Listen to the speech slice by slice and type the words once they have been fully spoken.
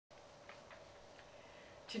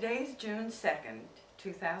Today is June 2nd,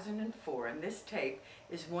 2004, and this tape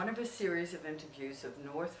is one of a series of interviews of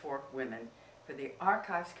North Fork women for the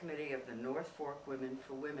Archives Committee of the North Fork Women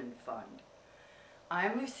for Women Fund. I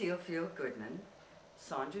am Lucille Goodman.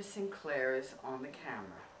 Sandra Sinclair is on the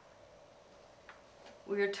camera.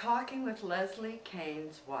 We are talking with Leslie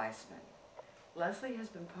Keynes Weisman. Leslie has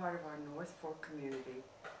been part of our North Fork community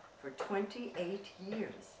for 28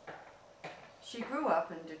 years. She grew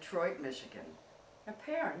up in Detroit, Michigan. Her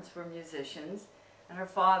parents were musicians, and her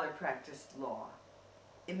father practiced law.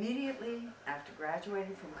 Immediately after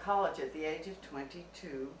graduating from college at the age of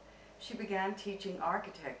 22, she began teaching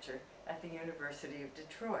architecture at the University of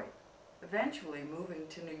Detroit, eventually moving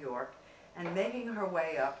to New York and making her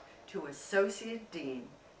way up to Associate Dean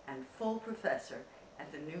and full professor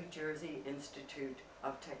at the New Jersey Institute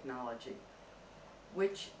of Technology,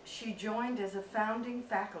 which she joined as a founding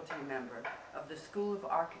faculty member of the School of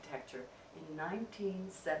Architecture in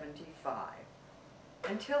 1975.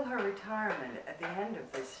 Until her retirement at the end of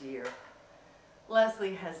this year,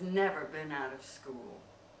 Leslie has never been out of school.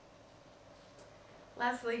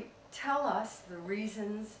 Leslie, tell us the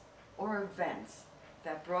reasons or events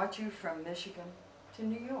that brought you from Michigan to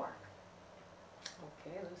New York.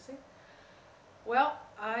 Okay, Lucy. Well,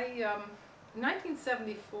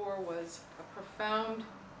 1974 was a profound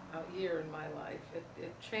year in my life.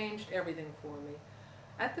 It changed everything for me.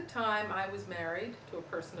 At the time, I was married to a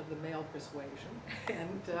person of the male persuasion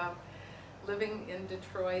and living in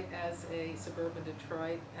Detroit as a suburban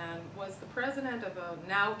Detroit, and was the president of a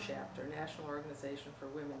NOW chapter, National Organization for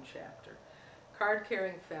Women chapter,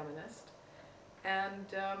 card-carrying feminist.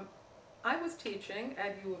 And I was teaching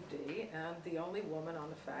at U of D, and the only woman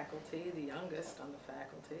on the faculty, the youngest on the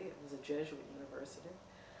faculty. It was a Jesuit university.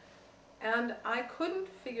 And I couldn't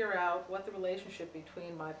figure out what the relationship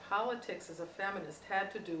between my politics as a feminist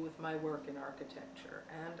had to do with my work in architecture.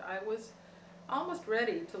 And I was almost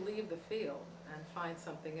ready to leave the field and find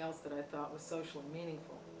something else that I thought was socially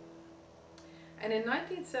meaningful. And in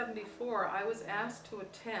 1974, I was asked to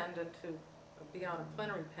attend and to be on a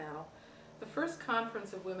plenary panel the first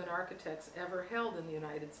conference of women architects ever held in the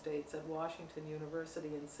United States at Washington University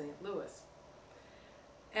in St. Louis.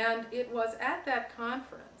 And it was at that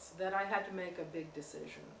conference that I had to make a big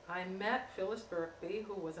decision. I met Phyllis Berkby,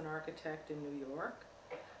 who was an architect in New York,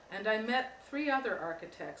 and I met three other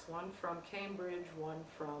architects, one from Cambridge, one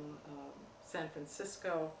from San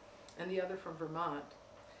Francisco, and the other from Vermont.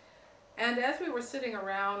 And as we were sitting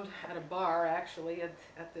around at a bar, actually,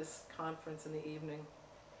 at this conference in the evening,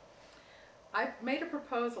 I made a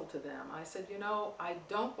proposal to them. I said, you know, I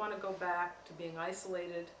don't want to go back to being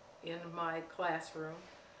isolated in my classroom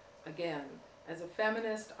again. As a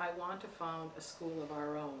feminist, I want to found a school of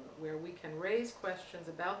our own where we can raise questions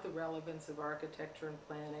about the relevance of architecture and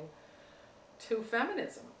planning to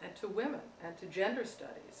feminism and to women and to gender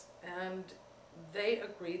studies. And they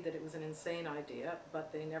agreed that it was an insane idea,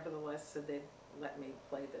 but they nevertheless said they'd let me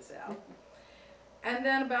play this out. And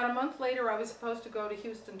then about a month later, I was supposed to go to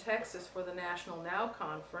Houston, Texas for the National NOW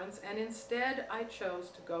conference, and instead I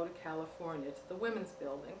chose to go to California, to the Women's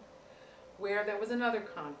Building, where there was another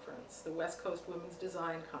conference, the West Coast Women's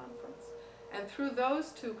Design Conference. And through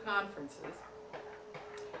those two conferences,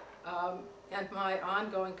 and my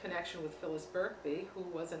ongoing connection with Phyllis Berkby, who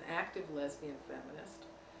was an active lesbian feminist,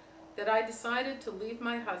 that I decided to leave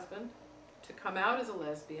my husband, to come out as a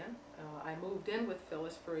lesbian. I moved in with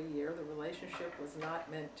Phyllis for a year. The relationship was not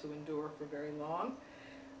meant to endure for very long,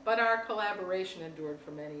 but our collaboration endured for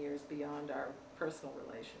many years beyond our personal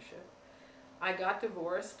relationship. I got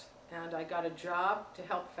divorced, and I got a job to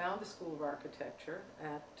help found the School of Architecture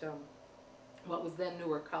at what was then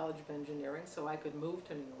Newark College of Engineering, so I could move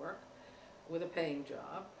to New York with a paying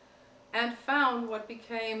job, and found what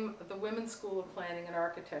became the Women's School of Planning and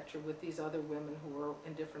Architecture with these other women who were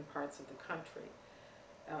in different parts of the country.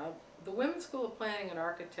 The Women's School of Planning and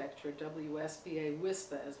Architecture,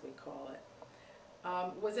 WSBA-WISPA as we call it,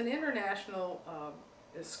 was an international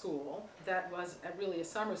school that was really a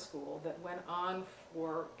summer school that went on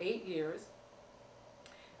for 8 years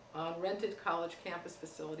on rented college campus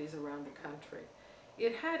facilities around the country.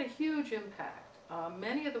 It had a huge impact.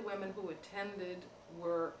 Many of the women who attended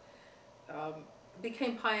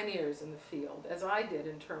became pioneers in the field, as I did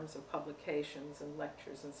in terms of publications and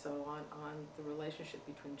lectures and so on the relationship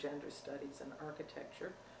between gender studies and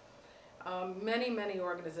architecture. Many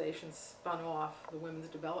organizations spun off. The Women's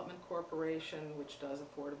Development Corporation, which does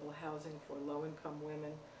affordable housing for low-income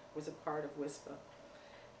women, was a part of WISPA.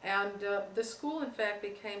 And the school, in fact,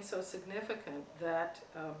 became so significant that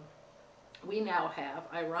we now have,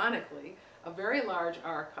 ironically, a very large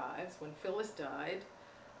archives. When Phyllis died,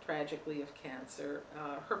 tragically, of cancer.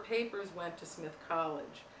 Her papers went to Smith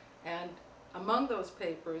College, and among those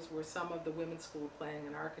papers were some of the women's school planning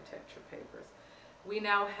and architecture papers. We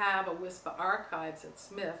now have a WISPA archives at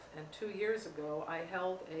Smith, and 2 years ago I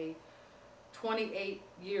held a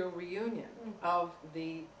 28-year reunion of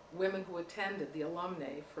the women who attended, the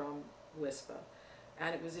alumni from WISPA.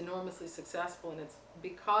 And it was enormously successful, and it's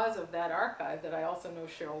because of that archive that I also know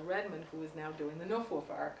Cheryl Redmond, who is now doing the NFWFWF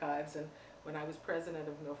archives, and when I was president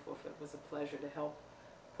of NFWFWF, it was a pleasure to help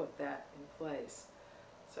put that in place.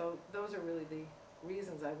 So those are really the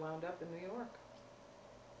reasons I wound up in New York.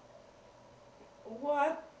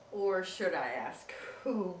 What, or should I ask,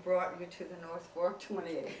 who brought you to the North Fork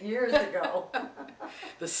 28 years ago?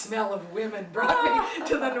 The smell of women brought me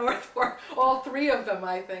to the North Fork. All three of them,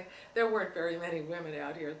 I think. There weren't very many women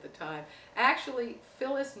out here at the time. Actually,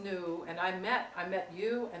 Phyllis knew, and I met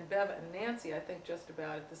you and Beva and Nancy, I think just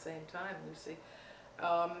about at the same time, Lucy,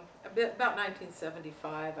 about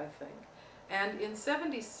 1975, I think. And in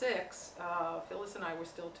 '76, Phyllis and I were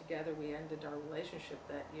still together. We ended our relationship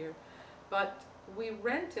that year. But we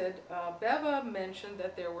rented, Beva mentioned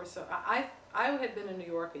that there were some, I had been in New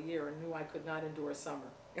York a year and knew I could not endure summer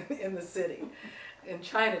in the city, in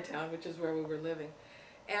Chinatown, which is where we were living.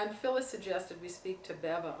 And Phyllis suggested we speak to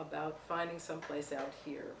Beva about finding some place out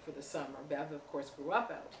here for the summer. Beva, of course, grew up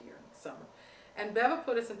out here in the summer. And Beva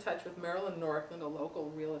put us in touch with Marilyn Northland, a local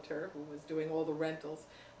realtor who was doing all the rentals.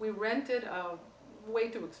 We rented a way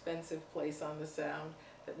too expensive place on the Sound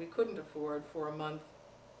that we couldn't afford for a month.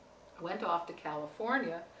 Went off to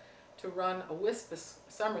California to run a WISPA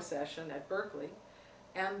summer session at Berkeley,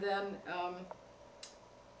 and then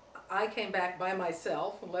I came back by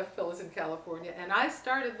myself and left Phyllis in California, and I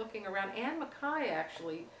started looking around. Anne Mackay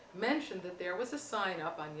actually mentioned that there was a sign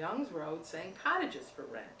up on Young's Road saying cottages for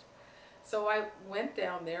rent. So I went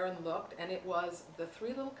down there and looked, and it was the 3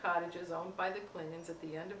 little cottages owned by the Klingons at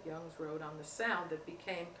the end of Young's Road on the Sound that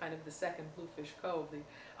became kind of the second Bluefish Cove, the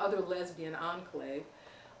other lesbian enclave.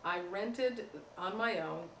 I rented on my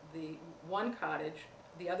own the 1 cottage.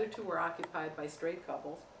 The other 2 were occupied by straight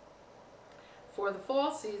couples for the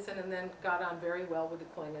fall season, and then got on very well with the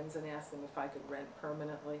Klingons and asked them if I could rent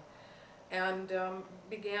permanently, and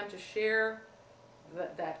began to share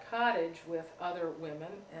that cottage with other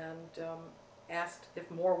women, and asked if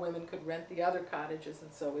more women could rent the other cottages,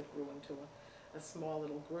 and so it grew into a small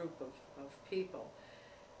little group of people.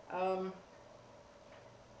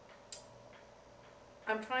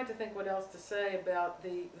 I'm trying to think what else to say about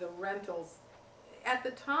the rentals. At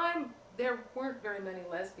the time, there weren't very many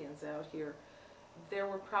lesbians out here. There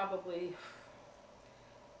were probably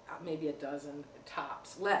maybe a dozen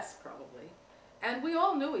tops, less probably. And we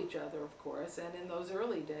all knew each other, of course, and in those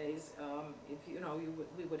early days,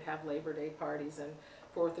 we would have Labor Day parties and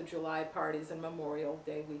 4th of July parties and Memorial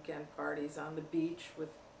Day weekend parties on the beach with,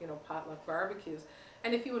 potluck barbecues.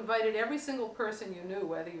 And if you invited every single person you knew,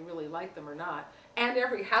 whether you really liked them or not, and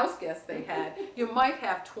every house guest they had, you might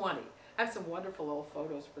have 20. I have some wonderful old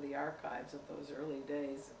photos for the archives of those early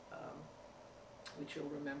days, which you'll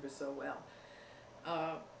remember so well.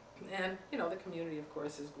 And, the community, of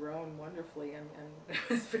course, has grown wonderfully and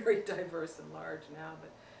is very diverse and large now,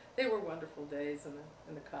 but they were wonderful days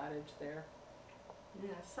in the cottage there. Yeah,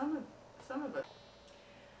 some of it.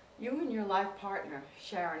 You and your life partner,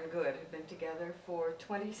 Sharon Good, have been together for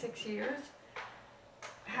 26 years.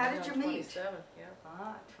 How did you meet? 27, yeah.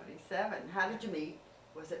 Ah, 27. How did you meet?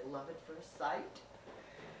 Was it love at first sight?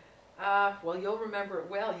 Well, you'll remember it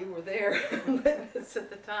well. You were there witness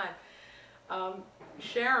at the time.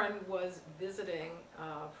 Sharon was visiting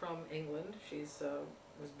from England. She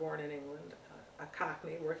was born in England, a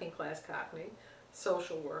Cockney, working class Cockney,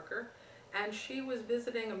 social worker. And she was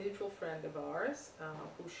visiting a mutual friend of ours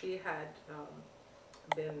who she had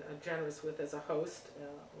been generous with as a host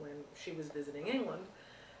when she was visiting England.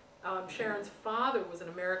 Sharon's father was an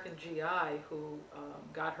American GI who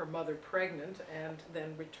got her mother pregnant and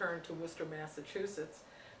then returned to Worcester, Massachusetts,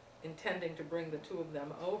 intending to bring the 2 of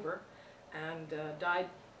them over, and died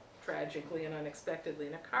tragically and unexpectedly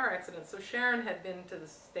in a car accident. So Sharon had been to the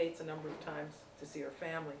States a number of times to see her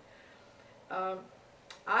family.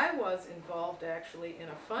 I was involved actually in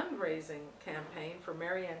a fundraising campaign for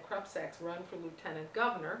Marianne Krupsak's run for lieutenant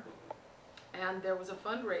governor, and there was a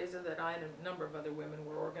fundraiser that I and a number of other women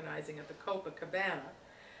were organizing at the Copacabana.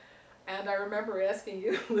 And I remember asking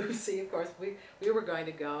you, Lucy, of course, we were going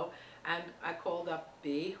to go, and I called up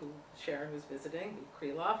B, who Sharon was visiting, B.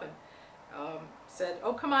 Kreloff, and said,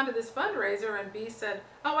 oh, come on to this fundraiser, and B said,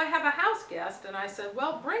 oh, I have a house guest, and I said,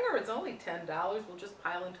 well, bring her, it's only $10, we'll just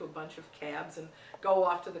pile into a bunch of cabs and go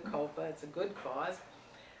off to the Copa, it's a good cause.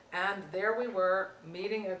 And there we were,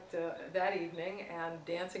 meeting at that evening and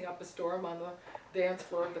dancing up a storm on the dance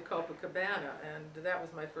floor of the Copacabana. And that was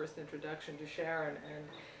my first introduction to Sharon. And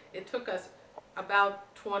it took us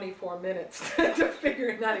about 24 minutes to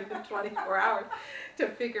figure, not even 24 hours, to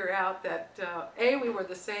figure out that A, we were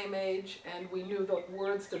the same age and we knew the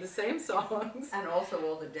words to the same songs. And also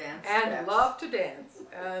all the dance And steps. loved to dance.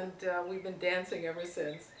 And we've been dancing ever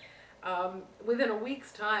since. Within a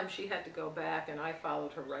week's time, she had to go back, and I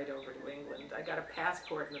followed her right over to England. I got a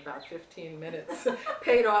passport in about 15 minutes,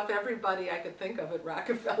 paid off everybody I could think of at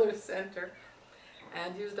Rockefeller Center,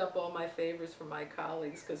 and used up all my favors from my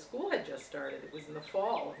colleagues, because school had just started. It was in the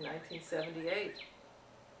fall of 1978.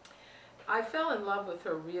 I fell in love with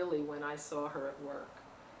her really when I saw her at work.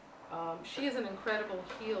 She is an incredible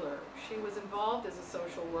healer. She was involved as a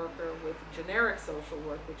social worker with generic social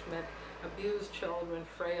work, which meant abused children,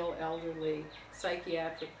 frail elderly,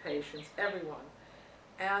 psychiatric patients, everyone.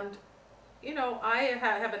 And, you know, I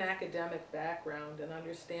have an academic background and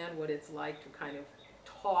understand what it's like to kind of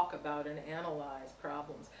talk about and analyze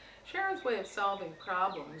problems. Sharon's way of solving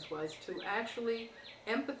problems was to actually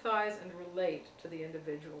empathize and relate to the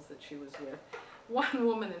individuals that she was with. One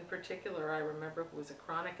woman in particular I remember, who was a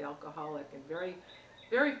chronic alcoholic and very,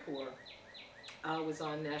 very poor, was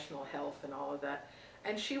on national health and all of that.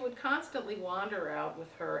 And she would constantly wander out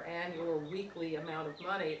with her annual or weekly amount of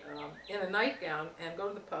money in a nightgown and go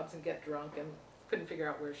to the pubs and get drunk, and couldn't figure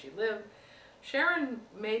out where she lived. Sharon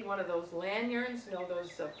made one of those lanyards, you know,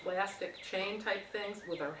 those plastic chain type things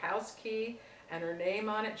with her house key and her name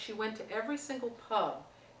on it. She went to every single pub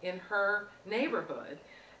in her neighborhood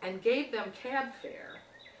and gave them cab fare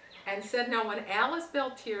and said, now when Alice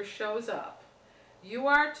Beltier shows up, you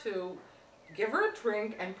are to give her a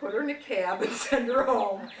drink and put her in a cab and send her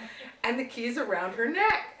home, and the keys around her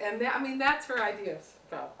neck. And that, I mean, that's her idea of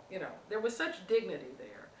stuff, you know. There was such dignity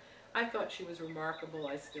there. I thought she was remarkable.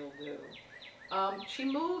 I still do. She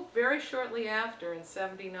moved very shortly after in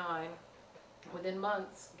 '79. Within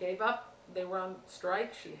months, gave up. They were on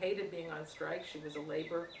strike. She hated being on strike. She was a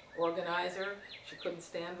labor organizer. She couldn't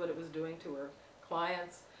stand what it was doing to her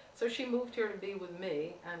clients. So she moved here to be with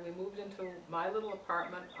me, and we moved into my little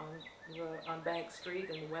apartment on Bank Street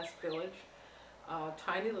in the West Village,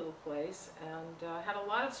 tiny little place, and had a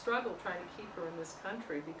lot of struggle trying to keep her in this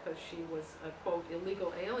country because she was a, quote,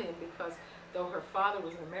 illegal alien, because though her father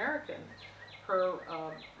was an American, her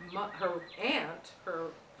aunt, her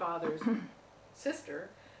father's sister,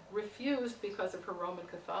 refused because of her Roman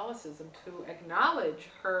Catholicism to acknowledge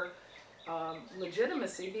her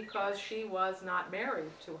legitimacy because she was not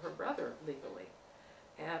married to her brother legally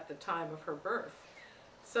at the time of her birth.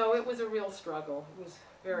 So it was a real struggle. It was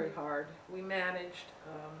very hard. We managed.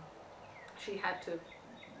 She had to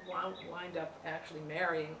wind up actually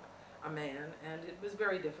marrying a man, and it was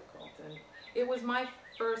very difficult. And it was my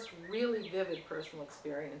first really vivid personal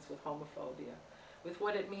experience with homophobia, with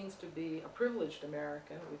what it means to be a privileged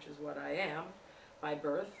American, which is what I am by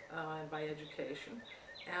birth and by education,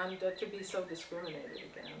 and to be so discriminated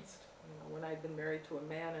against. You know, when I'd been married to a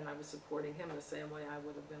man and I was supporting him the same way I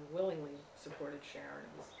would have been willingly supported Sharon.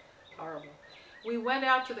 It was horrible. We went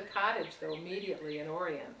out to the cottage, though, immediately in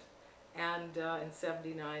Orient, and in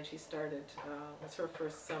 '79 she started, it was her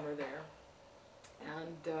first summer there,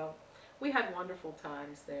 and we had wonderful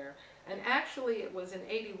times there. And actually it was in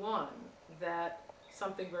 '81 that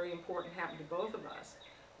something very important happened to both of us.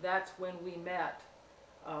 That's when we met,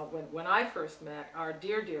 when I first met our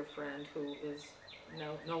dear, dear friend, who is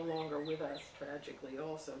no longer with us, tragically,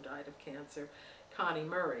 also died of cancer, Connie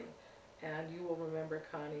Murray. And you will remember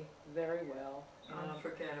Connie very well.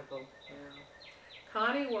 Unforgettable. Yeah.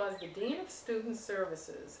 Connie was the Dean of Student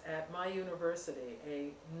Services at my university,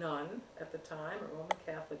 a nun at the time, a Roman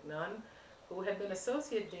Catholic nun, who had been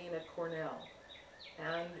Associate Dean at Cornell,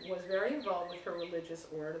 and was very involved with her religious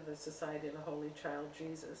order, the Society of the Holy Child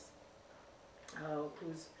Jesus,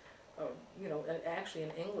 who's, you know, actually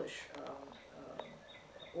an English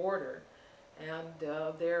order, and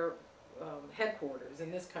their headquarters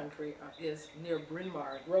in this country is near Bryn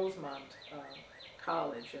Mawr, Rosemont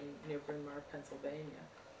College, near Bryn Mawr, Pennsylvania.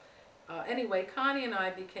 Anyway, Connie and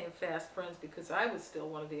I became fast friends because I was still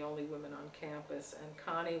one of the only women on campus, and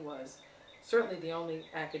Connie was certainly the only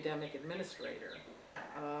academic administrator.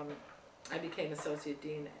 I became Associate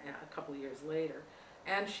Dean a couple of years later.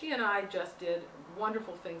 And she and I just did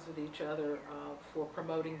wonderful things with each other for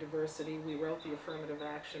promoting diversity. We wrote the affirmative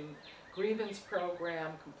action grievance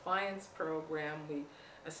program, compliance program. We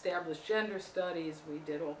established gender studies. We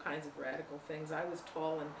did all kinds of radical things. I was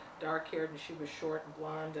tall and dark-haired, and she was short and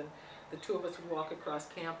blonde. And the two of us would walk across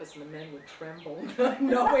campus and the men would tremble,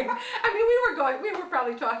 knowing, I mean, we were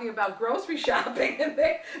probably talking about grocery shopping, and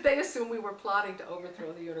they assumed we were plotting to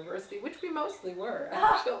overthrow the university, which we mostly were,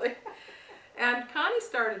 actually. And Connie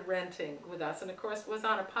started renting with us, and of course was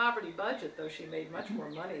on a poverty budget, though she made much more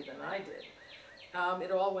money than I did.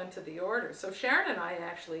 It all went to the order. So Sharon and I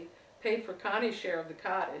actually paid for Connie's share of the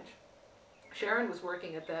cottage. Sharon was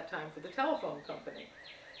working at that time for the telephone company.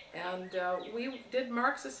 And we did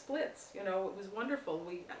Marxist splits. You know, it was wonderful.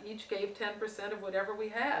 We each gave 10% of whatever we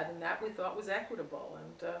had, and that we thought was equitable.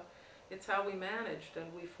 And it's how we managed,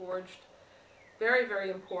 and we forged very, very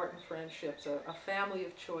important friendships, a family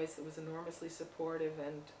of choice that was enormously supportive.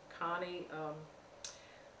 And Connie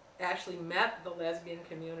actually met the lesbian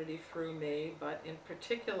community through me, but in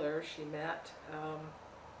particular she met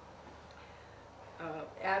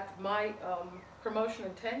at my promotion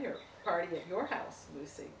and tenure party at your house,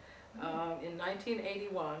 Lucy. In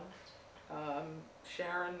 1981,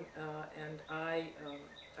 Sharon and I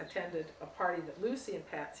attended a party that Lucy and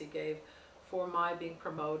Patsy gave for my being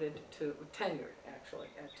promoted to tenured, actually,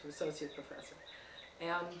 to associate professor.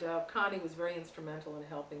 And Connie was very instrumental in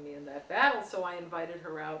helping me in that battle, so I invited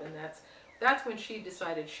her out, and that's when she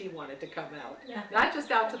decided she wanted to come out. Yeah. Not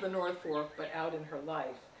just out to the North Fork, but out in her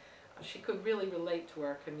life. She could really relate to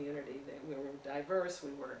our community. We were diverse,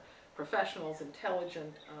 we were professionals,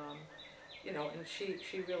 intelligent, you know, and she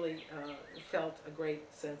really felt a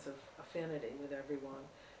great sense of affinity with everyone.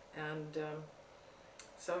 And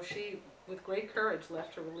so she, with great courage,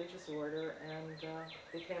 left her religious order and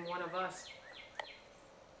became one of us.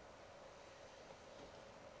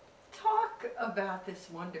 Talk about this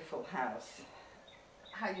wonderful house,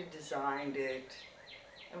 how you designed it,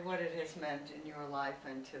 and what it has meant in your life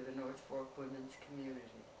and to the North Fork women's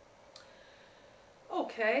community.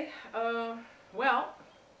 Okay, well,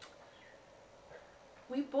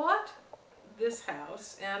 we bought this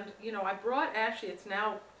house, and you know, I brought, actually it's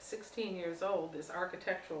now 16 years old, this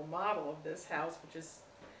architectural model of this house, which is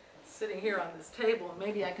sitting here on this table, and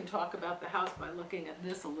maybe I can talk about the house by looking at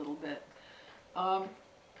this a little bit.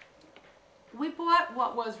 We bought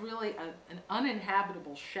what was really an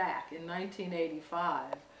uninhabitable shack in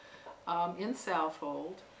 1985 in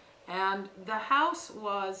Southold, and the house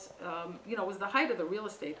was, you know, it was the height of the real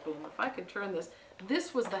estate boom. If I could turn this,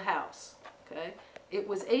 this was the house, okay? It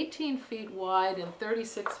was 18 feet wide and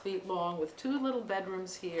 36 feet long with 2 little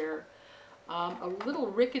bedrooms here, a little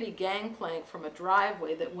rickety gangplank from a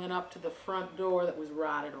driveway that went up to the front door that was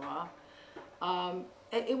rotted off.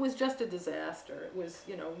 It was just a disaster. It was,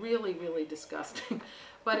 you know, really, really disgusting.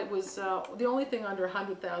 But it was the only thing under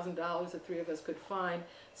 $100,000 the three of us could find.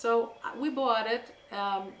 So we bought it.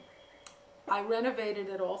 I renovated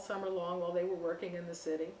it all summer long while they were working in the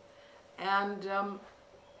city. And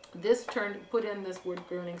this put in this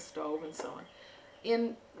wood-burning stove and so on.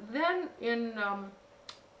 Then in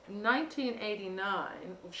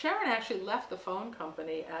 1989, Sharon actually left the phone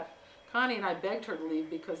company Connie and I begged her to leave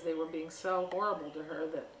because they were being so horrible to her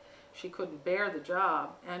that she couldn't bear the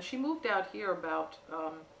job. And she moved out here about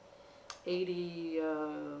about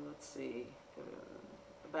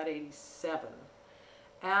 87.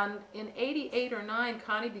 And in 88 or 9,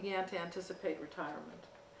 Connie began to anticipate retirement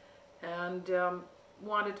and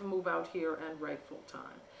wanted to move out here and write full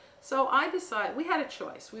time. So I decided, we had a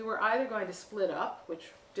choice. We were either going to split up,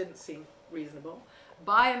 which didn't seem reasonable,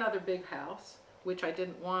 buy another big house, which I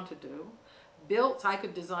didn't want to do, I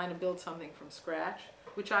could design and build something from scratch,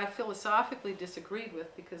 which I philosophically disagreed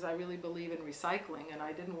with because I really believe in recycling and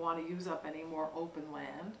I didn't want to use up any more open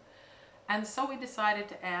land. And so we decided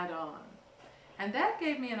to add on. And that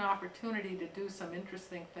gave me an opportunity to do some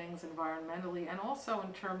interesting things environmentally and also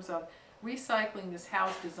in terms of recycling this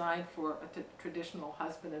house designed for a traditional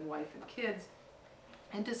husband and wife and kids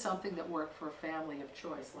into something that worked for a family of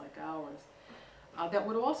choice like ours. That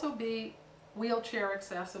would also be wheelchair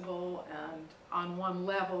accessible and on one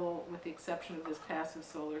level, with the exception of this passive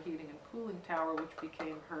solar heating and cooling tower, which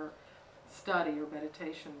became her study or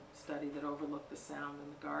meditation study that overlooked the sound in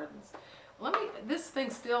the gardens. This thing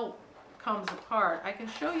still comes apart. I can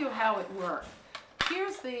show you how it worked.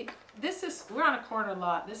 We're on a corner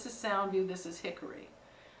lot. This is Soundview, this is Hickory.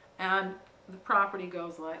 And the property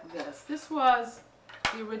goes like this. This was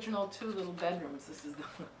the original 2 little bedrooms. This is the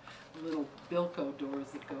little Bilko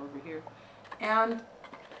doors that go over here. And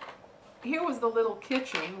here was the little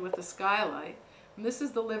kitchen with the skylight, and this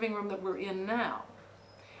is the living room that we're in now.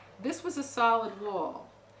 This was a solid wall,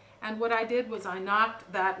 and what I did was I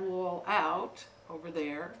knocked that wall out over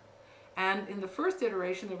there, and in the first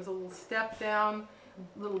iteration there was a little step down,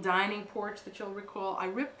 little dining porch that you'll recall. I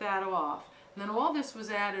ripped that off, and then all this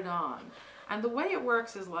was added on. And the way it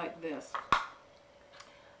works is like this.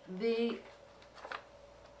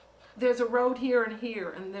 There's a road here and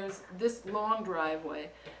here, and there's this long driveway.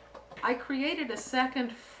 I created a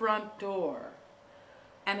second front door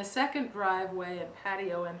and a second driveway and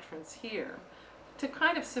patio entrance here to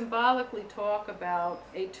kind of symbolically talk about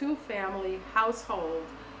a two-family household,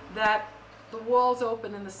 that the walls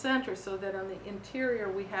open in the center so that on the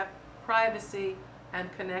interior we have privacy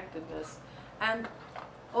and connectedness. And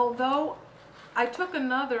although I took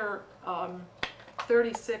another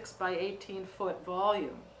 36 by 18 foot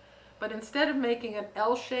volume, but instead of making an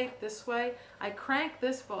L shape this way, I cranked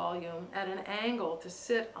this volume at an angle to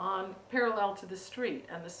sit on parallel to the street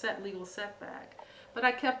and the legal setback. But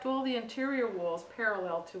I kept all the interior walls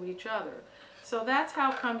parallel to each other. So that's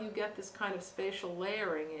how come you get this kind of spatial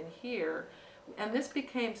layering in here. And this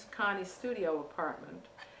became Connie's studio apartment.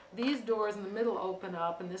 These doors in the middle open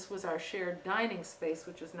up, and this was our shared dining space,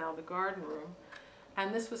 which is now the garden room.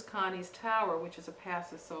 And this was Connie's tower, which is a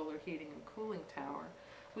passive solar heating and cooling tower.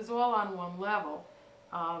 It was all on one level.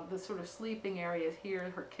 The sort of sleeping area is here,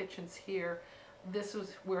 her kitchen's here. This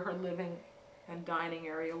was where her living and dining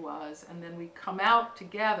area was. And then we come out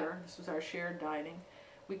together. This was our shared dining.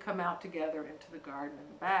 We come out together into the garden in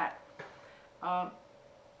the back.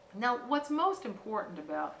 Now, what's most important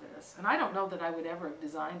about this, and I don't know that I would ever have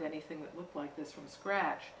designed anything that looked like this from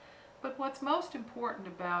scratch, but what's most important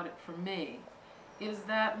about it for me is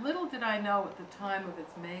that little did I know at the time of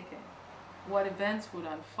its making what events would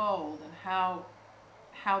unfold and how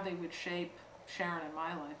they would shape Sharon and my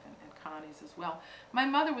life and Connie's as well. My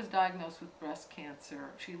mother was diagnosed with breast cancer.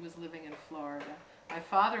 She was living in Florida. My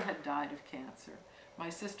father had died of cancer. My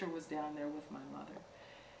sister was down there with my mother.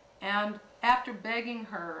 And after begging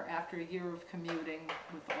her, after a year of commuting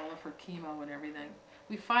with all of her chemo and everything,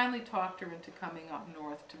 we finally talked her into coming up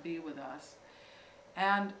north to be with us.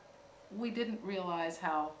 And we didn't realize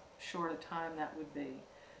how short a time that would be.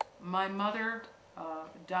 My mother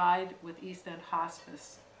died with East End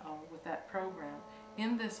Hospice with that program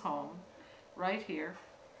in this home, right here,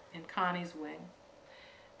 in Connie's wing.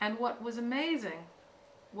 And what was amazing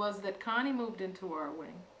was that Connie moved into our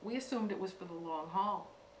wing. We assumed it was for the long haul.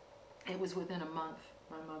 It was within a month.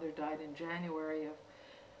 My mother died in January of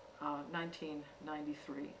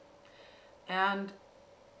 1993. And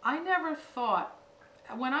I never thought,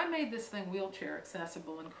 when I made this thing wheelchair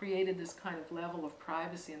accessible and created this kind of level of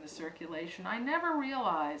privacy in the circulation, I never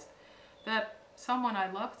realized that someone I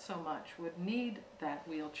loved so much would need that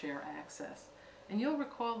wheelchair access. And you'll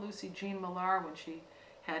recall Lucy Jean Millar when she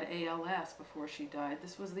had ALS before she died.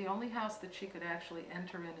 This was the only house that she could actually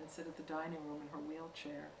enter in and sit at the dining room in her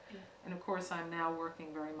wheelchair. Yeah. And of course I'm now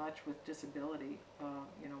working very much with disability,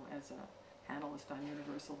 you know, as a panelist on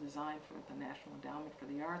universal design for the National Endowment for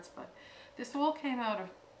the Arts. But this all came out of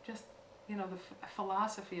just, you know, the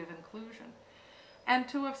philosophy of inclusion. And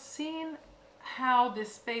to have seen how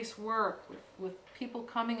this space worked with people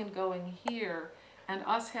coming and going here and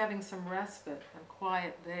us having some respite and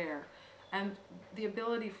quiet there, and the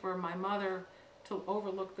ability for my mother to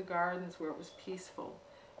overlook the gardens where it was peaceful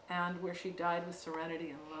and where she died with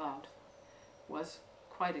serenity and love was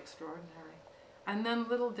quite extraordinary. And then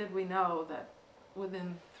little did we know that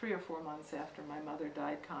within 3 or 4 months after my mother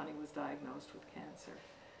died, Connie was diagnosed with cancer.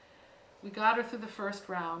 We got her through the first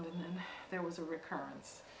round, and then there was a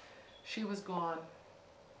recurrence. She was gone.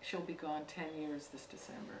 She'll be gone 10 years this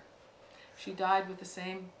December. She died with the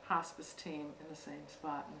same hospice team in the same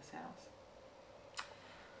spot in this house.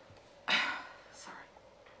 Sorry.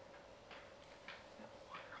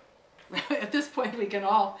 At this point we can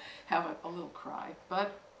all have a little cry,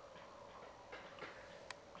 but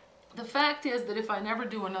the fact is that if I never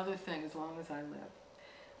do another thing as long as I live,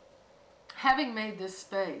 having made this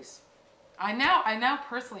space, I now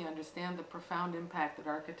personally understand the profound impact that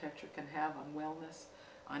architecture can have on wellness,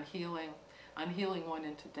 on healing one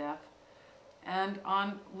into death, and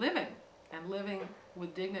on living, and living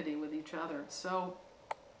with dignity with each other. So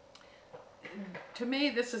to me,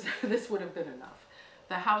 this would have been enough.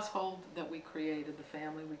 The household that we created, the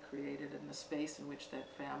family we created, and the space in which that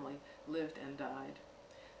family lived and died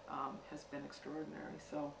has been extraordinary.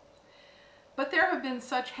 So, but there have been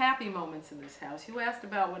such happy moments in this house. You asked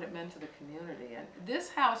about what it meant to the community, and this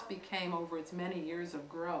house became, over its many years of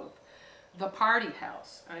growth, the party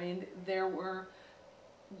house. I mean, there were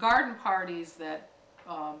garden parties that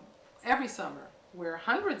every summer, where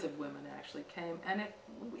hundreds of women actually came, and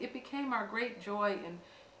it became our great joy in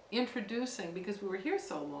introducing, because we were here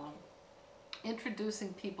so long,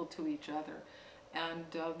 introducing people to each other. And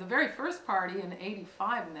the very first party in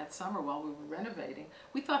 '85, in that summer while we were renovating,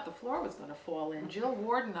 we thought the floor was going to fall in. Jill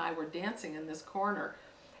Ward and I were dancing in this corner,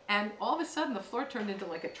 And all of a sudden the floor turned into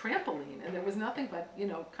like a trampoline, and there was nothing but, you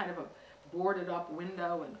know, kind of a boarded up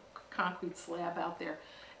window and concrete slab out there.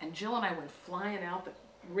 And Jill and I went flying out the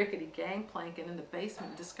rickety gangplank and in the basement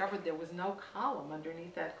and discovered there was no column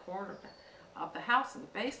underneath that corner of the house in the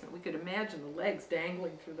basement. We could imagine the legs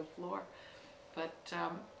dangling through the floor. But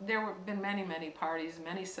there have been many, many parties,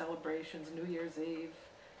 many celebrations, New Year's Eve,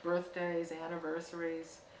 birthdays,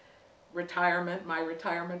 anniversaries, retirement, my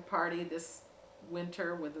retirement party this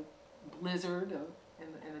winter with a blizzard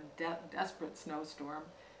in a desperate snowstorm.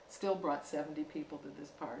 Still brought 70 people to this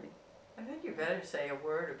party. I think you better say a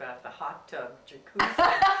word about the hot tub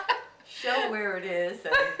jacuzzi. Show where it is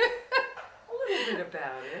and a little bit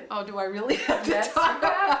about it. Oh, do I really have to Yes, talk you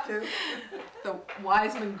have about to. the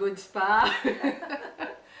Weisman Good Spa?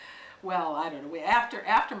 Well, I don't know.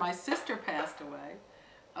 After my sister passed away,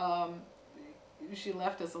 she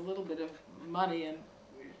left us a little bit of money, and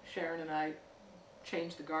Sharon and I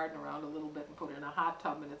changed the garden around a little bit and put it in a hot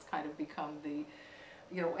tub, and it's kind of become the,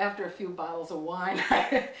 you know, after a few bottles of wine.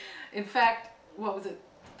 In fact, what was it,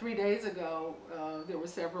 3 days ago, there were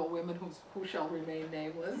several women who shall remain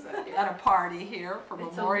nameless at a party here for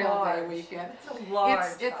Memorial Day weekend. It's a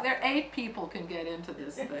large there 8 people can get into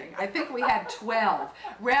this thing. I think we had 12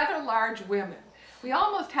 rather large women. We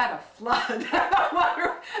almost had a flood.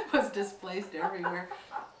 Water was displaced everywhere.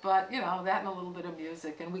 But, you know, that and a little bit of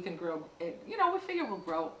music, and we can grow, you know, we figure we'll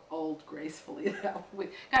grow old gracefully. We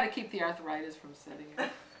got to keep the arthritis from setting in.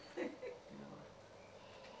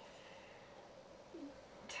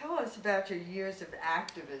 Tell us about your years of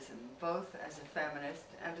activism, both as a feminist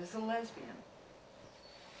and as a lesbian.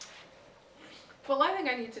 Well, I think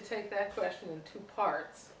I need to take that question in 2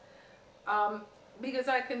 parts, because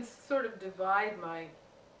I can sort of divide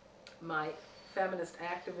my feminist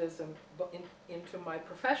activism into my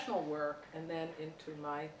professional work and then into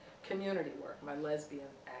my community work, my lesbian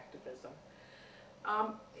activism.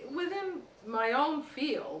 Within my own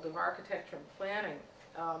field of architecture and planning,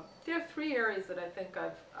 there are 3 areas that I think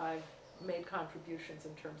I've made contributions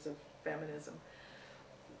in terms of feminism.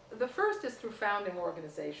 The first is through founding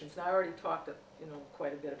organizations. Now, I already talked, you know,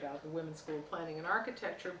 quite a bit about the Women's School of Planning and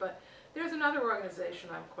Architecture, but there's another organization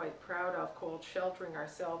I'm quite proud of called Sheltering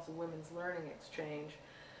Ourselves, a Women's Learning Exchange.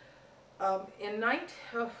 In I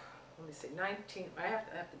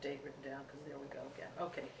have the date written down because there we go again.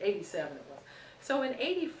 Okay, 87 it was. So in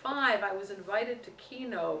 85, I was invited to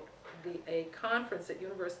keynote a conference at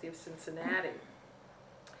University of Cincinnati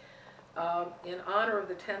in honor of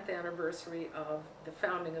the 10th anniversary of the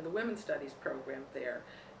founding of the Women's Studies program there.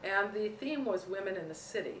 And the theme was Women in the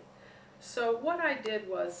City. So what I did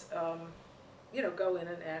was, you know, go in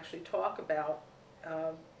and actually talk about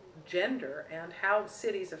gender and how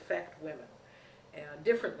cities affect women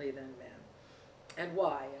differently than men, and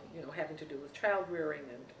why, and, you know, having to do with child rearing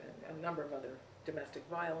and a number of other domestic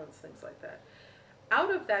violence, things like that.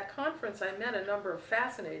 Out of that conference, I met a number of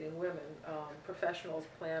fascinating women, professionals,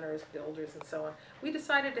 planners, builders, and so on. We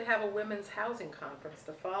decided to have a women's housing conference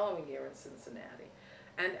the following year in Cincinnati.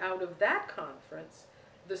 And out of that conference,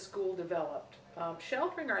 the school developed.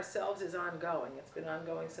 Sheltering Ourselves is ongoing. It's been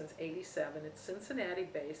ongoing since '87. It's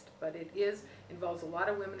Cincinnati-based, but it involves a lot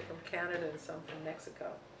of women from Canada and some from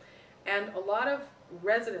Mexico, and a lot of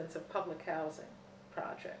residents of public housing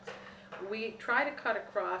projects. We try to cut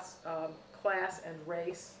across class and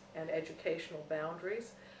race and educational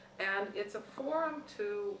boundaries, and it's a forum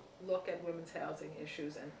to look at women's housing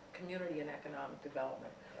issues and community and economic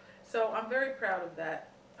development. So I'm very proud of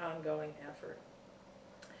that ongoing effort.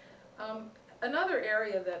 Another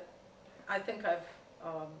area that I think I've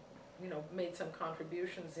you know, made some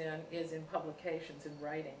contributions in is in publications, in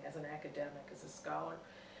writing, as an academic, as a scholar.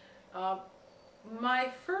 My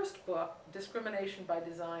first book, Discrimination by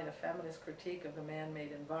Design, A Feminist Critique of the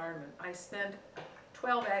Man-Made Environment, I spent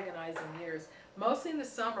 12 agonizing years, mostly in the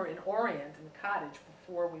summer in Orient, in the cottage,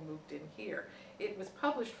 before we moved in here. It was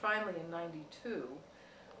published finally in '92,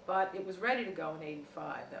 but it was ready to go in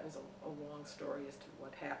 '85. That was a long story as to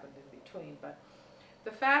what happened in between. But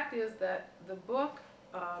the fact is that the book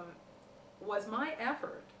was my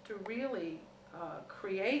effort to really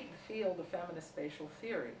create the field of feminist spatial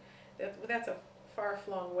theory. That's a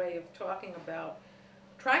far-flung way of talking about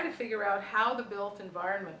trying to figure out how the built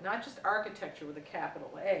environment, not just architecture with a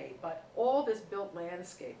capital A, but all this built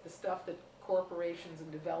landscape, the stuff that corporations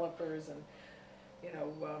and developers and, you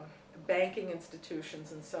know, banking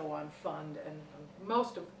institutions and so on fund, and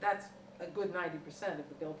most of, that's a good 90% of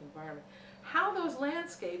the built environment. How those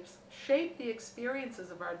landscapes shape the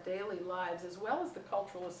experiences of our daily lives as well as the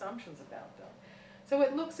cultural assumptions about them. So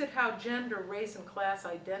it looks at how gender, race, and class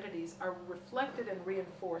identities are reflected and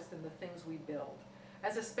reinforced in the things we build.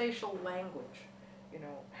 as a spatial language, you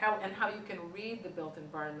know, how you can read the built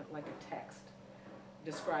environment like a text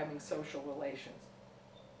describing social relations.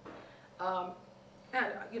 And,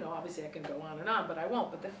 you know, obviously I can go on and on, but I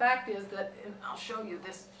won't. But the fact is that, and I'll show you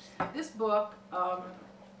this book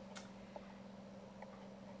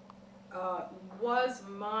was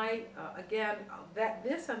my, again,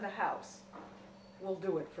 this and the house will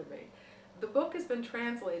do it for me. The book has been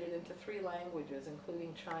translated into 3 languages,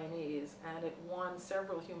 including Chinese, and it won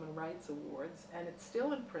several human rights awards, and it's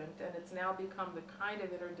still in print, and it's now become the kind of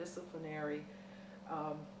interdisciplinary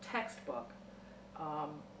textbook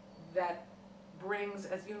that brings,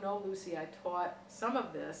 as you know, Lucy, I taught some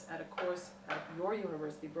of this at a course at your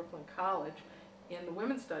university, Brooklyn College, in the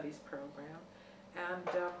Women's Studies program. And,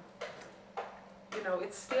 you know,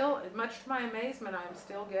 it's still, much to my amazement, I'm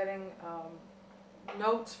still getting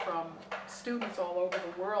notes from students all over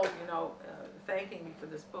the world, you know, thanking me for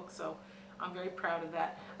this book, so I'm very proud of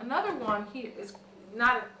that. Another one here is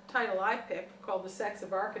not a title I picked, called The Sex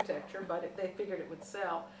of Architecture, but they figured it would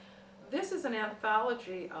sell. This is an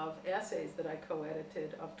anthology of essays that I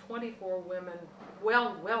co-edited of 24 women,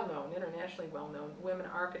 well-known, internationally well-known women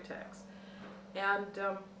architects. And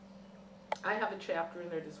I have a chapter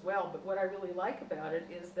in it as well, but what I really like about it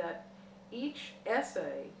is that each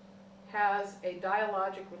essay has a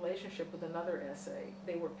dialogic relationship with another essay.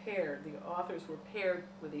 They were paired, the authors were paired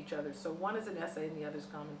with each other, so one is an essay and the other's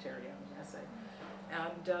commentary on an essay.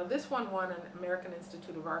 And this one won an American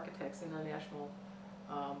Institute of Architects International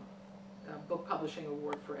Book Publishing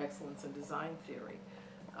Award for Excellence in Design Theory.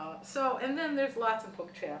 And then there's lots of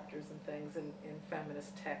book chapters and things in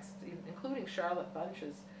feminist texts, including Charlotte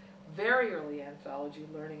Bunch's very early anthology,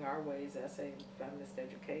 Learning Our Ways, Essay in Feminist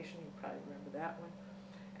Education. You probably remember that one.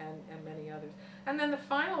 And many others. And then the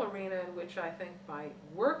final arena in which I think my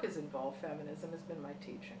work has involved feminism has been my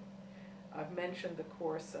teaching. I've mentioned the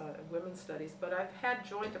course Women's Studies, but I've had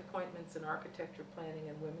joint appointments in architecture planning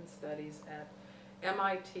and women's studies at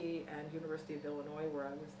MIT and University of Illinois, where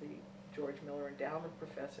I was the George Miller Endowment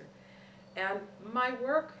Professor. And my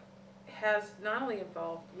work has not only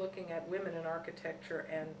involved looking at women in architecture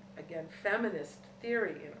and, again, feminist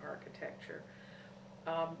theory in architecture,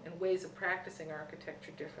 and ways of practicing architecture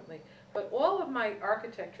differently. But all of my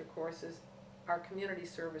architecture courses are community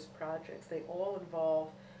service projects. They all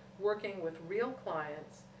involve working with real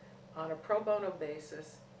clients on a pro bono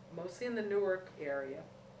basis, mostly in the Newark area,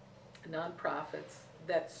 nonprofits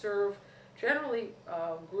that serve generally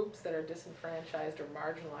groups that are disenfranchised or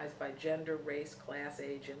marginalized by gender, race, class,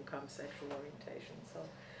 age, income, sexual orientation.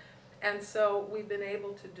 So we've been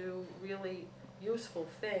able to do really useful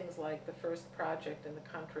things, like the first project in the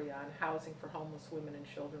country on housing for homeless women and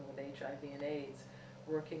children with HIV and AIDS,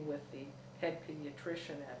 working with the head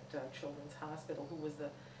pediatrician at Children's Hospital, who was the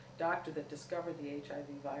doctor that discovered the HIV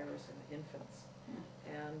virus in infants.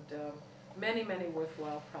 And many, many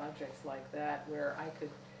worthwhile projects like that, where I could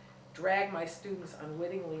drag my students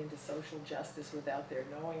unwittingly into social justice without their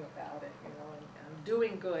knowing about it, you know, and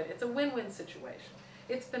doing good. It's a win-win situation.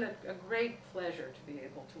 It's been a great pleasure to be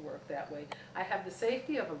able to work that way. I have the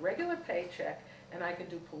safety of a regular paycheck, and I can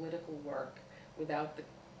do political work without the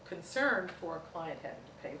concern for a client having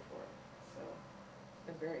to pay for it. So it's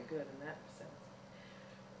been very good in that sense.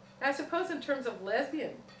 I suppose in terms of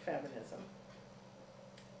lesbian feminism,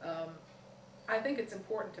 I think it's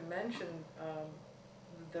important to mention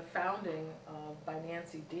the founding by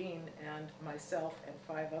Nancy Dean and myself and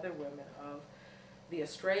 5 other women of the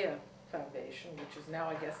Estrella Foundation, which is now,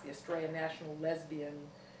 I guess, the Estrella National Lesbian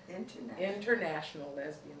International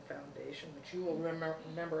Lesbian Foundation, which you will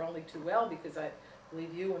remember only too well, because I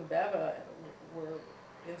believe you and Beva were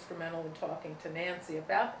instrumental in talking to Nancy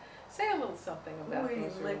about. Say a little something about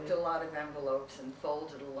those. We licked a lot of envelopes and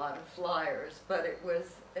folded a lot of flyers, but it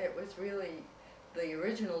was really the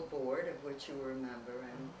original board, of which you were a member,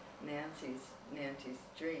 and Nancy's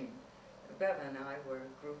dream. Beva and I were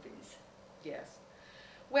groupies. Yes.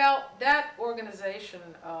 Well, that organization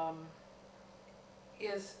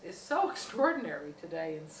is so extraordinary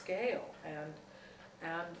today in scale and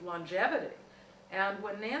longevity. And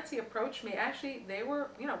when Nancy approached me, actually they were,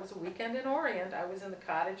 you know, it was a weekend in Orient. I was in the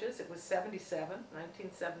cottages. It was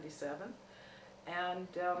 1977. And,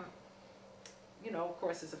 you know, of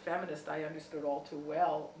course, as a feminist, I understood all too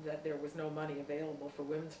well that there was no money available for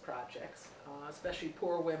women's projects, especially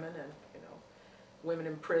poor women and, you know, women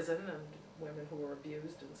in prison and women who were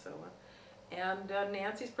abused and so on. And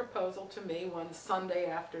Nancy's proposal to me one Sunday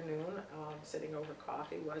afternoon, sitting over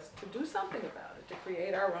coffee, was to do something about it, to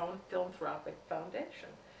create our own philanthropic foundation.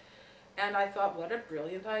 And I thought, what a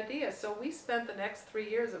brilliant idea. So we spent the next 3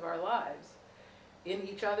 years of our lives in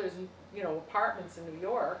each other's, apartments in New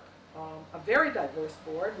York, a very diverse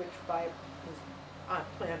board, which was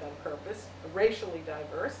planned on purpose, racially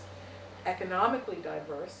diverse, economically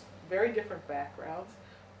diverse, very different backgrounds,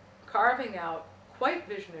 carving out quite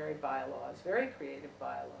visionary bylaws, very creative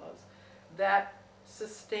bylaws, that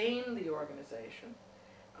sustained the organization,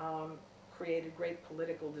 created great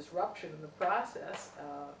political disruption in the process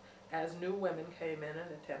as new women came in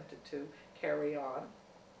and attempted to carry on.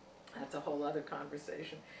 That's a whole other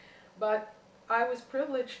conversation. But I was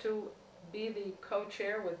privileged to be the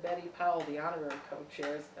co-chair with Betty Powell, the honorary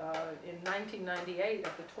co-chairs, in 1998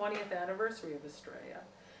 at the 20th anniversary of Estrella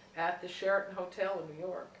at the Sheraton Hotel in New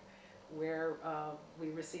York, where we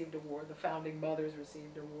received awards, the founding mothers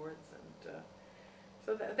received awards, and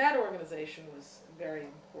so that organization was very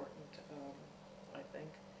important, I think.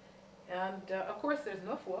 And of course there's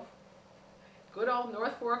NFWF, good old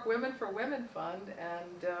North Fork Women for Women Fund,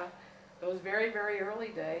 and those very, very early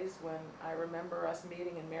days when I remember us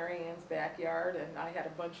meeting in Mary Ann's backyard, and I had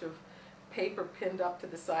a bunch of paper pinned up to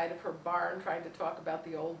the side of her barn trying to talk about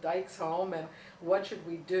the old Dykes home and what should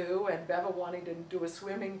we do, and Beva wanting to do a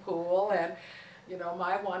swimming pool, and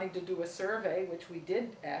my wanting to do a survey, which we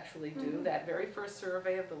did actually do, that very first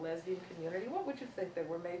survey of the lesbian community. What would you think? There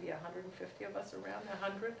were maybe 150 of us around,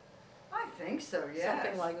 100? I think so, yes.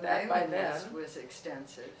 Something like that by then. The list was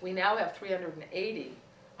extensive. We now have 380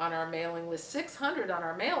 on our mailing list, 600 on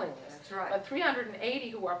our mailing list. That's right. But 380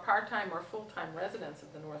 who are part-time or full-time residents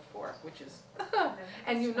of the North Fork, which is,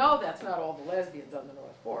 and that's not all the lesbians on the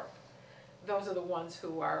North Fork. Those are the ones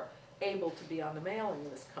who are able to be on the mailing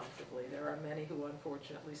list comfortably. There are many who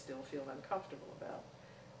unfortunately still feel uncomfortable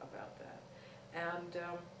about that. And,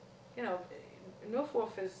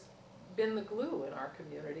 NFWF has been the glue in our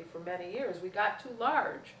community for many years. We got too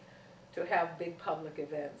large to have big public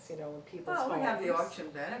events, in people's homes. Well, we have the auction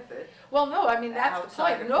benefit. Well, no, I mean, that's the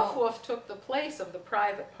point. Outside of NFWF took the place of the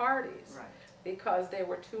private parties. Right. Because there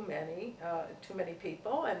were too many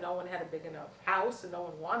people, and no one had a big enough house, and no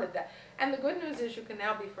one wanted that. And the good news is you can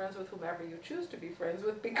now be friends with whomever you choose to be friends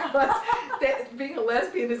with, because being a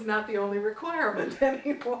lesbian is not the only requirement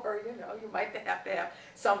anymore. You might have to have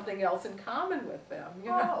something else in common with them.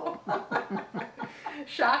 Oh.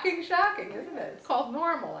 Shocking, isn't it? It's called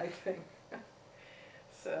normal, I think.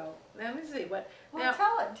 So let me see what. Well, now,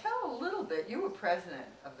 tell a little bit. You were president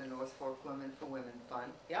of the North Fork Women for Women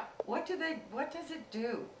Fund. Yeah. What does it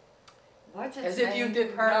do? What's its As if you main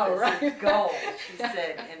didn't purpose, know, right? its goal? She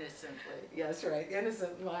said innocently. Yes, right.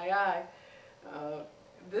 Innocent in my eye.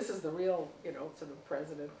 This is the real, sort of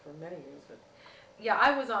president for many years. But yeah,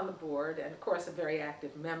 I was on the board, and of course a very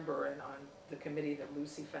active member, and on the committee that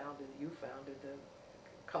Lucy founded, you founded, the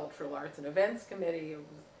Cultural Arts and Events Committee. It was,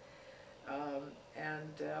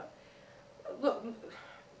 look,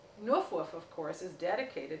 NFWF, of course, is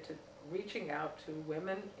dedicated to reaching out to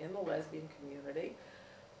women in the lesbian community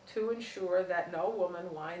to ensure that no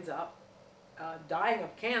woman winds up dying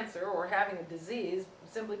of cancer or having a disease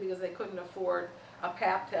simply because they couldn't afford a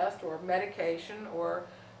pap test or medication or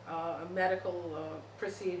a medical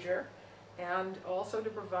procedure, and also to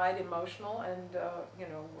provide emotional and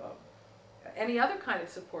any other kind of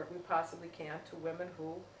support we possibly can to women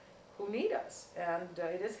who need us. And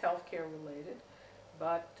it is healthcare related,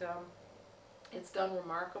 but it's done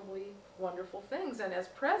remarkably wonderful things. And as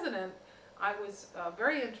president, I was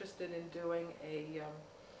very interested in doing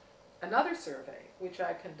another survey, which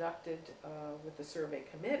I conducted with the survey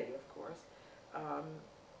committee, of course,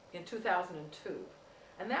 in 2002.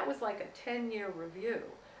 And that was like a 10-year review.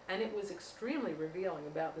 And it was extremely revealing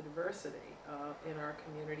about the diversity in our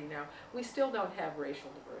community now. We still don't have racial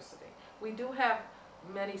diversity. We do have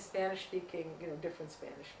many Spanish-speaking, different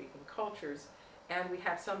Spanish-speaking cultures, and we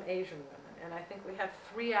have some Asian women, and I think we have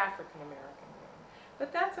 3 African-American women.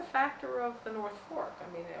 But that's a factor of the North Fork.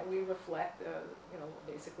 I mean, we reflect,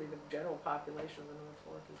 basically the general population of the North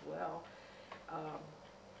Fork as well.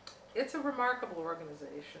 It's a remarkable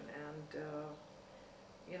organization, and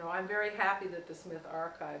I'm very happy that the Smith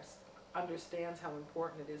Archives understands how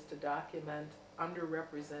important it is to document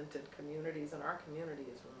underrepresented communities, and our community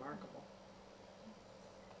is remarkable.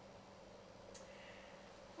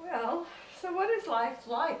 Well, so what is life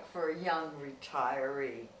like for a young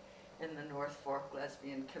retiree in the North Fork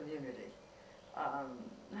lesbian community?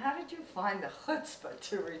 How did you find the chutzpah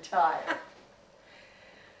to retire?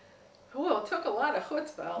 Well, it took a lot of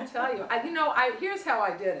chutzpah, I'll tell you. Here's how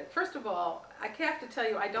I did it. First of all, I have to tell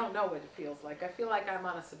you, I don't know what it feels like. I feel like I'm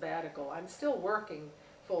on a sabbatical. I'm still working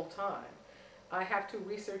full-time. I have 2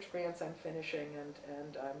 research grants I'm finishing,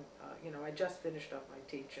 and I'm, I just finished up my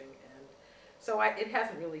teaching, and so it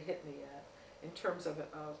hasn't really hit me yet. in terms of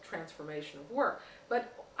transformation of work.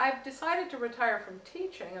 But I've decided to retire from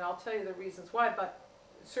teaching, and I'll tell you the reasons why, but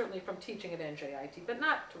certainly from teaching at NJIT, but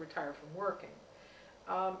not to retire from working.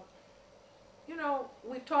 You know,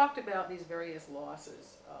 we've talked about these various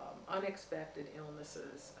losses, unexpected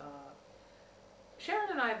illnesses.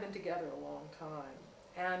 Sharon and I have been together a long time,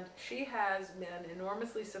 and she has been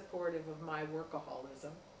enormously supportive of my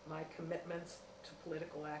workaholism, my commitments to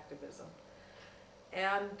political activism.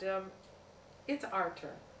 And it's our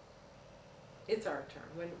turn. It's our turn.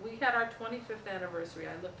 When we had our 25th anniversary,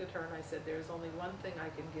 I looked at her and I said, there's only one thing I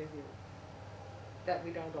can give you that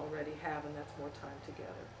we don't already have, and that's more time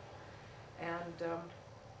together. And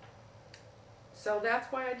so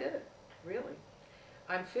that's why I did it, really.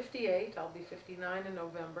 I'm 58, I'll be 59 in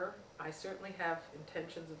November. I certainly have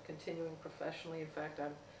intentions of continuing professionally. In fact,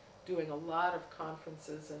 I'm doing a lot of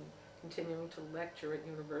conferences and continuing to lecture at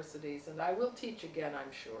universities, and I will teach again,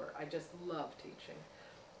 I'm sure. I just love teaching.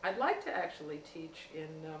 I'd like to actually teach in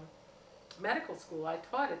medical school. I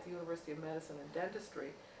taught at the University of Medicine and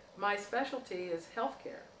Dentistry. My specialty is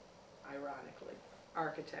healthcare, ironically,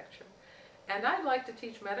 architecture. And I'd like to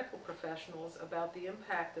teach medical professionals about the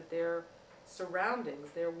impact that their surroundings,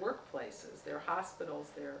 their workplaces, their hospitals,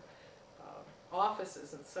 their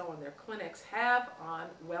offices and so on, their clinics have on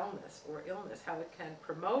wellness or illness, how it can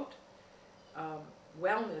promote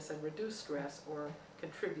wellness and reduce stress or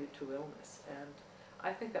contribute to illness. And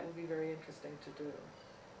I think that would be very interesting to do.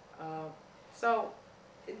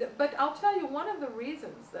 But I'll tell you, one of the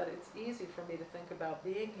reasons that it's easy for me to think about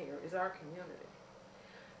being here is our community.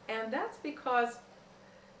 And that's because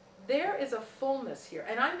there is a fullness here,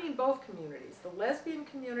 and I mean both communities, the lesbian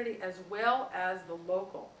community as well as the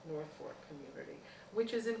local North Fork community,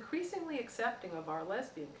 which is increasingly accepting of our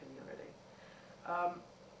lesbian community.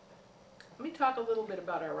 Let me talk a little bit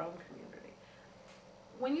about our own community.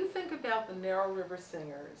 When you think about the Narrow River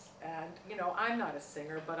Singers, and you know, I'm not a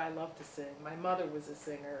singer, but I love to sing. My mother was a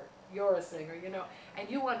singer, you're a singer, you know, and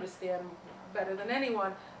you understand better than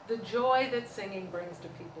anyone the joy that singing brings to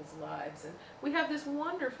people's lives. And we have this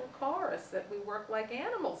wonderful chorus that we work like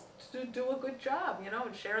animals to do a good job, you know,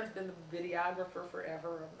 and Sharon's been the videographer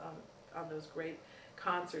forever on those great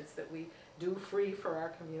concerts that we do free for our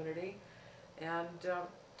community. And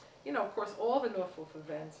you know, of course, all the Norfolk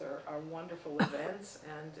events are wonderful events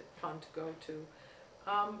and fun to go to.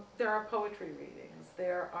 There are poetry readings.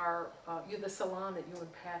 There are the salon that you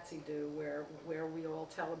and Patsy do, where we all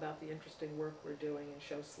tell about the interesting work we're doing and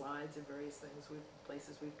show slides of various things,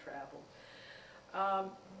 places we've traveled.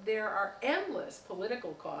 There are endless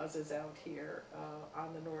political causes out here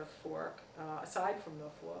on the North Fork, aside from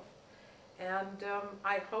Norfolk, and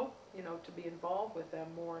I hope, you know, to be involved with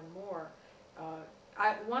them more and more.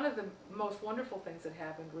 One of the most wonderful things that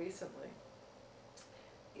happened recently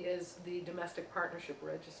is the Domestic Partnership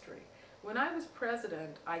Registry. When I was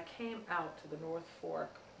president, I came out to the North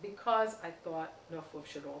Fork because I thought Norfolk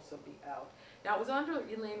should also be out. Now, it was under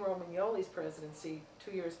Elaine Romagnoli's presidency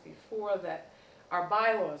 2 years before that our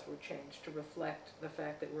bylaws were changed to reflect the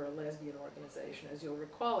fact that we're a lesbian organization. As you'll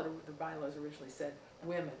recall, the bylaws originally said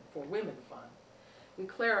women, for Women Fund. We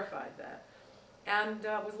clarified that. And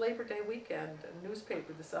it was Labor Day weekend, a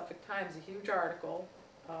newspaper, the Suffolk Times, a huge article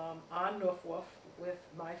on Norfolk with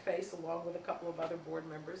my face along with a couple of other board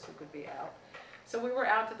members who could be out. So we were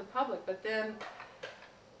out to the public, but then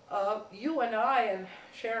you and I and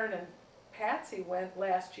Sharon and Patsy went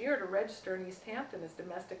last year to register in East Hampton as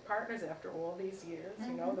domestic partners after all these years.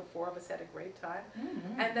 Mm-hmm. You know, the four of us had a great time.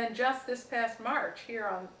 Mm-hmm. And then just this past March here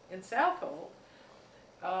in Southold,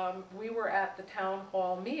 we were at the town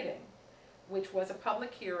hall meeting, which was a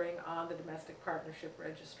public hearing on the Domestic Partnership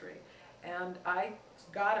Registry. And I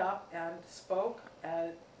got up and spoke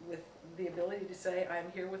with the ability to say,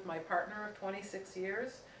 I'm here with my partner of 26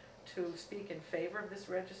 years to speak in favor of this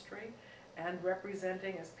registry, and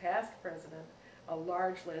representing as past president a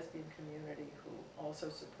large lesbian community who also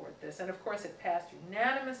support this. And of course it passed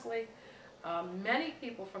unanimously. Many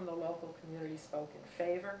people from the local community spoke in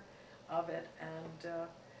favor of it, and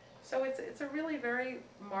so it's a really very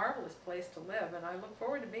marvelous place to live, and I look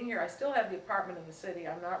forward to being here. I still have the apartment in the city.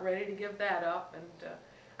 I'm not ready to give that up, and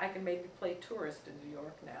I can maybe play tourist in New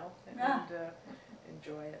York now and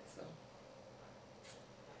enjoy it. So,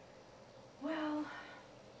 well,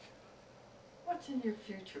 what's in your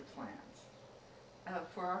future plans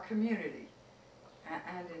for our community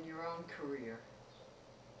and in your own career?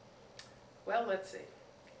 Well, let's see.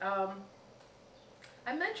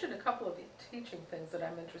 I mentioned a couple of teaching things that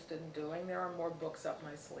I'm interested in doing. There are more books up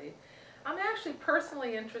my sleeve. I'm actually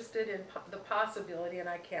personally interested in the possibility, and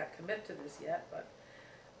I can't commit to this yet, but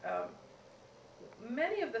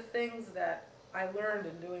many of the things that I learned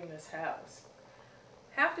in doing this house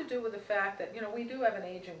have to do with the fact that, you know, we do have an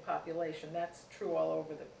aging population. That's true all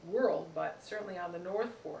over the world, but certainly on the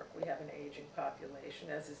North Fork we have an aging population,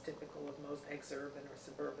 as is typical of most exurban or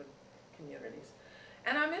suburban communities.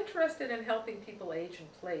 And I'm interested in helping people age in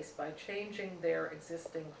place by changing their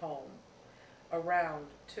existing home around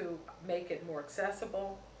to make it more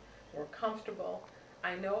accessible, more comfortable.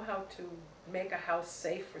 I know how to make a house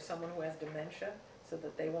safe for someone who has dementia so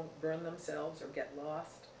that they won't burn themselves or get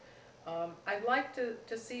lost. I'd like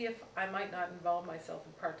to see if I might not involve myself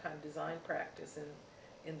in part-time design practice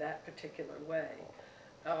in that particular way.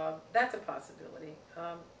 That's a possibility.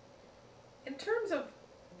 In terms of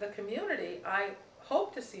the community, I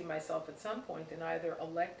hope to see myself at some point in either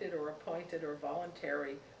elected or appointed or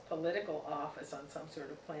voluntary political office on some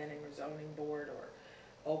sort of planning or zoning board or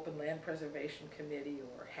open land preservation committee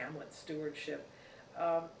or hamlet stewardship.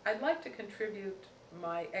 I'd like to contribute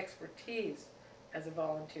my expertise as a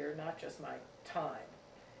volunteer, not just my time,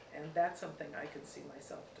 and that's something I can see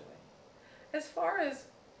myself doing. As far as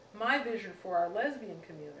my vision for our lesbian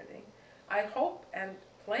community, I hope and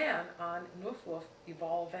plan on NFWF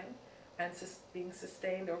evolving and being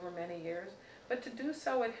sustained over many years, but to do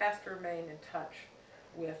so it has to remain in touch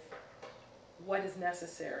with what is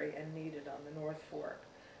necessary and needed on the North Fork.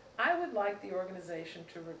 I would like the organization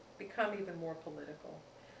to become even more political.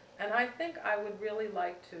 And I think I would really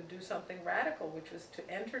like to do something radical, which was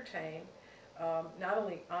to entertain not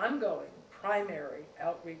only ongoing primary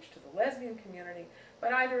outreach to the lesbian community,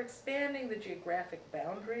 but either expanding the geographic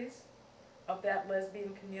boundaries of that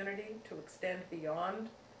lesbian community to extend beyond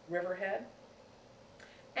Riverhead,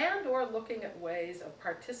 and or looking at ways of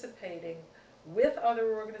participating with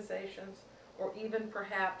other organizations, or even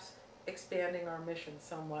perhaps expanding our mission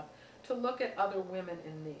somewhat to look at other women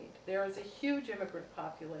in need. There is a huge immigrant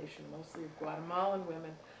population, mostly of Guatemalan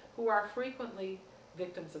women, who are frequently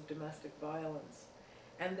victims of domestic violence.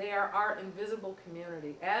 And they are our invisible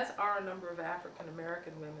community, as are a number of African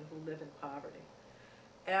American women who live in poverty.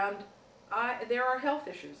 And there are health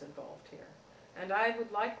issues involved here. And I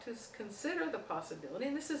would like to consider the possibility,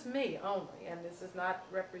 and this is me only, and this is not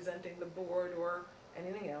representing the board or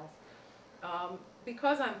anything else,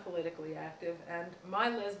 because I'm politically active, and my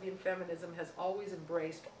lesbian feminism has always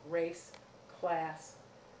embraced race, class,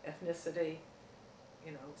 ethnicity,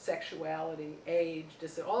 you know, sexuality, age,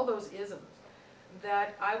 all those isms,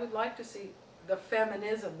 that I would like to see the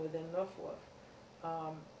feminism within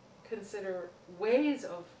NFWF consider ways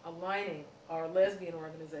of aligning our lesbian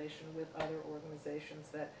organization with other organizations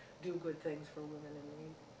that do good things for women in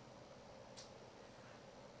need.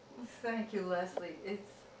 Well, thank you, Leslie.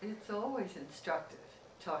 It's always instructive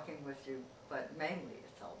talking with you, but mainly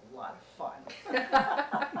it's a lot of fun.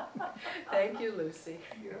 Thank you, Lucy.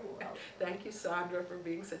 You're welcome. Thank you, Sandra, for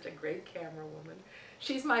being such a great camera woman.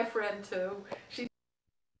 She's my friend, too.